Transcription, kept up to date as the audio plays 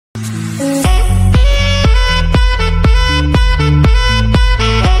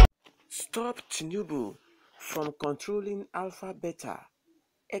Tinubu from controlling Alpha Beta,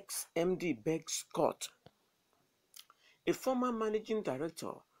 ex-MD begs court. A former managing director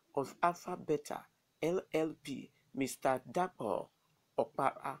of Alpha Beta LLP, Mr. Dapo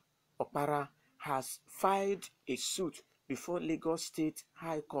Okpara, has filed a suit before Lagos State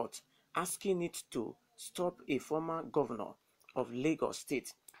High Court asking it to stop a former governor of Lagos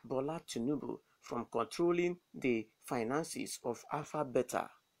State, Bola Tinubu, from controlling the finances of Alpha Beta.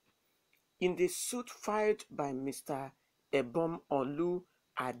 In the suit filed by Mr. Ebom-Olu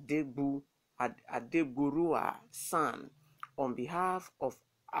Adegburua San on behalf of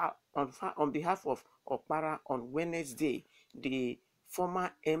Okpara on Wednesday, the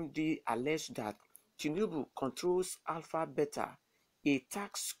former MD alleged that Tinubu controls Alpha Beta, a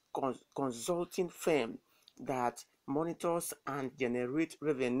tax consulting firm that monitors and generates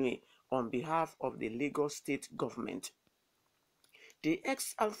revenue on behalf of the Lagos State government. The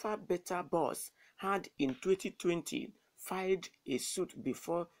ex-Alpha Beta boss had in 2020 filed a suit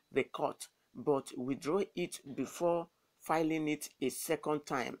before the court, but withdrew it before filing it a second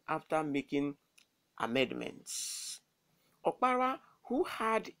time after making amendments. Okpara, who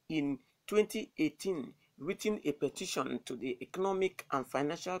had in 2018 written a petition to the Economic and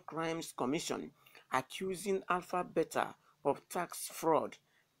Financial Crimes Commission accusing Alpha Beta of tax fraud,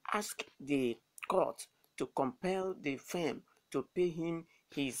 asked the court to compel the firm to pay him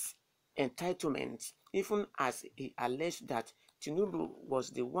his entitlements, even as he alleged that Tinubu was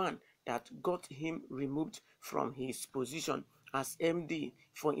the one that got him removed from his position as MD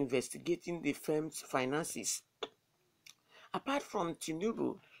for investigating the firm's finances. Apart from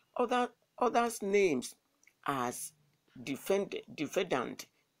Tinubu, others names as defendant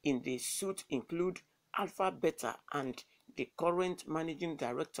in the suit include Alpha Beta and the current managing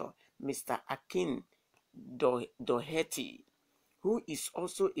director, Mr. Akin Doherty, who is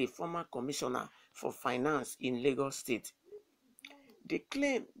also a former commissioner for finance in Lagos State. The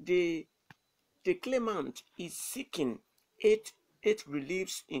claimant is seeking eight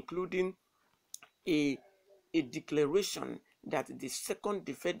reliefs, including a declaration that the second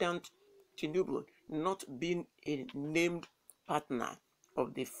defendant, Tinubu, not being a named partner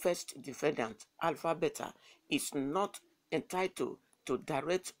of the first defendant, Alpha Beta, is not entitled to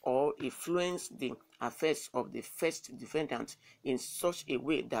direct or influence the affairs of the first defendant in such a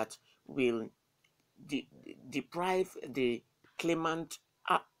way that will deprive the claimant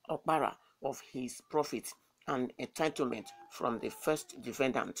Okpara of his profit and entitlement from the first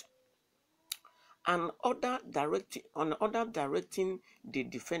defendant. An order directing the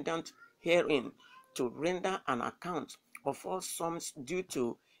defendant herein to render an account of all sums due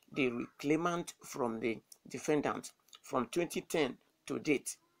to the reclaimant from the defendant from 2010 to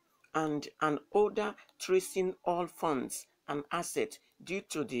date, and an order tracing all funds and assets due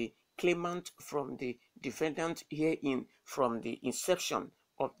to the claimant from the defendant herein from the inception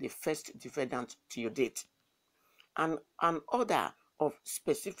of the first defendant to date. An order of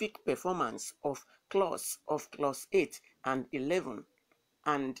specific performance of clause 8 and 11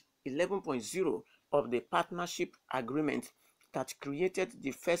 and 11.0 of the partnership agreement that created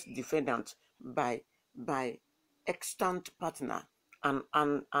the first defendant by extant partner, and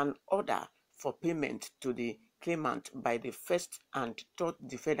an order for payment to the claimant by the first and third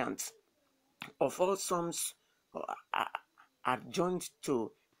defendants of all sums adjoined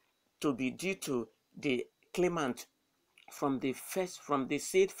to be due to the claimant from the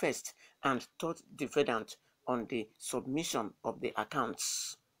said first and third defendant on the submission of the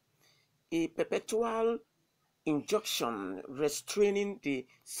accounts. A perpetual injunction restraining the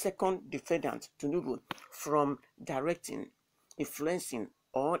second defendant, Tinubu, from directing, influencing,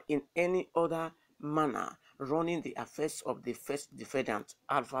 or in any other manner running the affairs of the first defendant,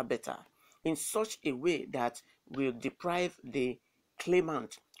 Alpha Beta, in such a way that will deprive the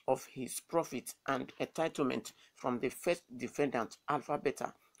claimant of his profit and entitlement from the first defendant, Alpha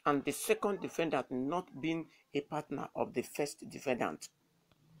Beta, and the second defendant not being a partner of the first defendant.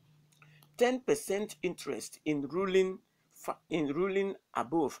 10% interest in ruling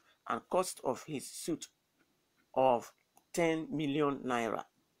above, and cost of his suit of 10 million naira.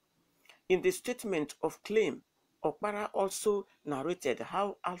 In the statement of claim, Okpara also narrated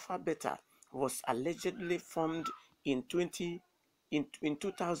how Alpha Beta was allegedly formed in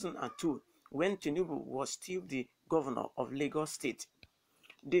 2002 when Tinubu was still the governor of Lagos State.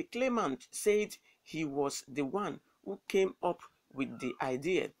 The claimant said he was the one who came up with the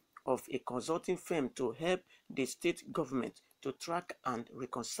idea of a consulting firm to help the state government to track and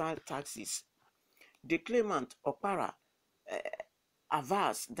reconcile taxes. The claimant, Okpara,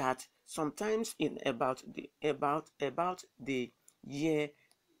 avers that sometimes in about the year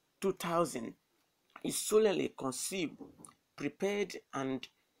 2000, he solemnly conceived, prepared, and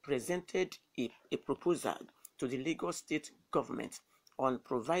presented a proposal to the Lagos state government on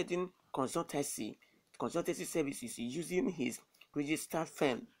providing consultancy services using his registered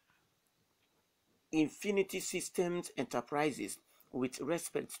firm, Infinity Systems Enterprises, with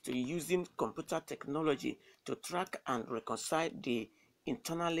respect to using computer technology to track and reconcile the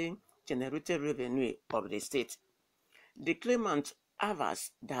internally generated revenue of the state. The claimant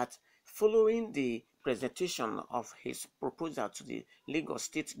avers that following the presentation of his proposal to the Lagos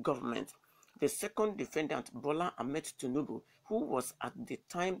state government, the second defendant, Bola Ahmed Tinubu, who was at the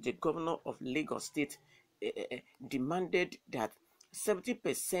time the governor of Lagos state, demanded that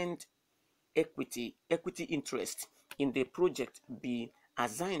 70% equity interest in the project be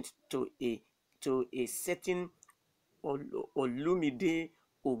assigned to a certain Olumide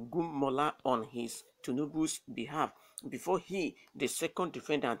Ogunmola on his Tinubu's behalf before he, the second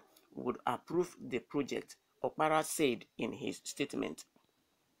defendant, would approve the project, Okpara said in his statement.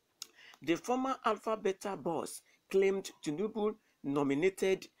 The former Alpha Beta boss claimed Tinubu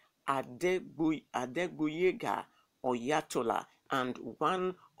nominated Adegboyega Oyatola and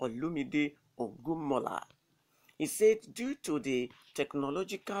one Olumide Ogunmola. He said due to the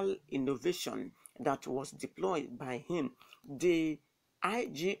technological innovation that was deployed by him, the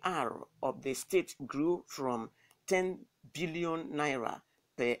IGR of the state grew from 10 billion naira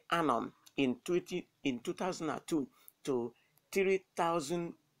per annum in 2002 to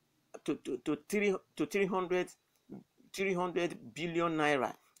 3,000 to 300 billion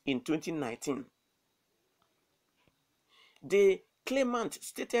naira in 2019. The claimant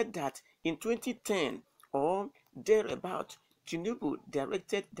stated that in 2010 or thereabout, Tinubu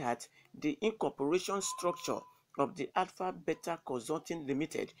directed that the incorporation structure of the Alpha Beta Consulting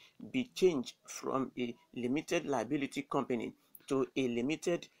Limited be changed from a limited liability company to a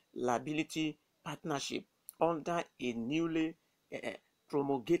limited liability partnership under a newly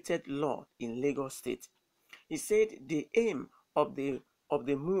promulgated law in Lagos State. He said the aim of the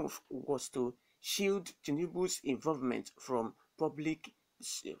move was to shield Tinubu's involvement from public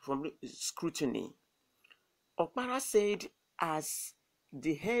scrutiny. Okpara said as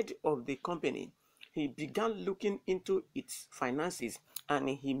the head of the company, he began looking into its finances and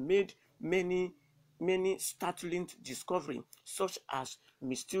he made many startling discoveries, such as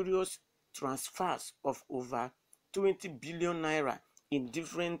mysterious transfers of over 20 billion naira in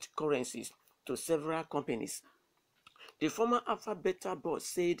different currencies to several companies. The former Alpha Beta boss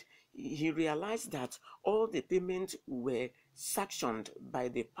said he realized that all the payments were sanctioned by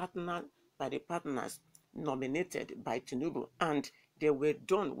the partners nominated by Tinubu, and they were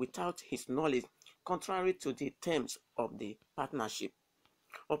done without his knowledge, contrary to the terms of the partnership.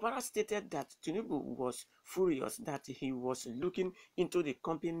 Opara stated that Tinubu was furious that he was looking into the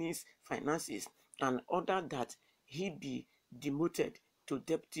company's finances and ordered that he be demoted to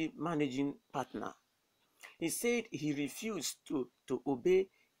deputy managing partner. He said he refused to obey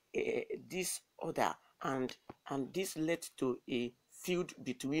this order, and this led to a feud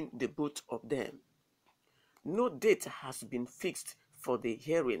between the both of them. No date has been fixed for the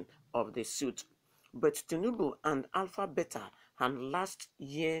hearing of the suit, but Tinubu and Alpha Beta had last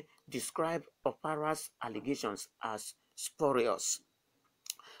year described Opara's allegations as spurious.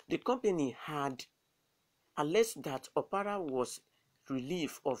 The company had alleged that Opara was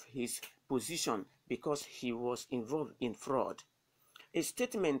relieved of his position because he was involved in fraud. A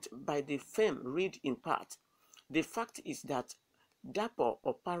statement by the firm read in part, "The fact is that Dapo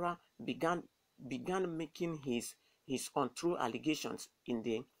Opara began making his untrue allegations in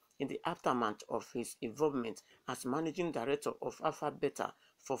the aftermath of his involvement as managing director of Alpha Beta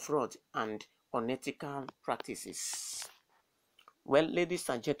for fraud and unethical practices." Well, ladies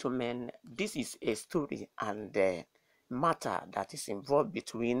and gentlemen, this is a story and matter that is involved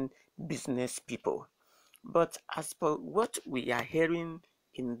between business people. But as per what we are hearing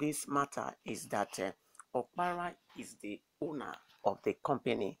in this matter is that Okpara is the owner of the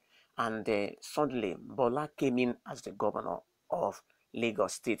company, and suddenly Bola came in as the governor of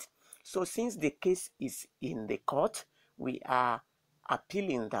Lagos State. So since the case is in the court, we are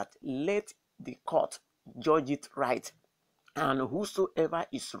appealing that let the court judge it right, and whosoever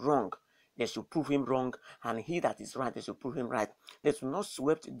is wrong, they should prove him wrong, and he that is right, they should prove him right. They should not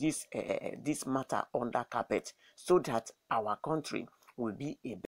sweep this matter under carpet, so that our country will be a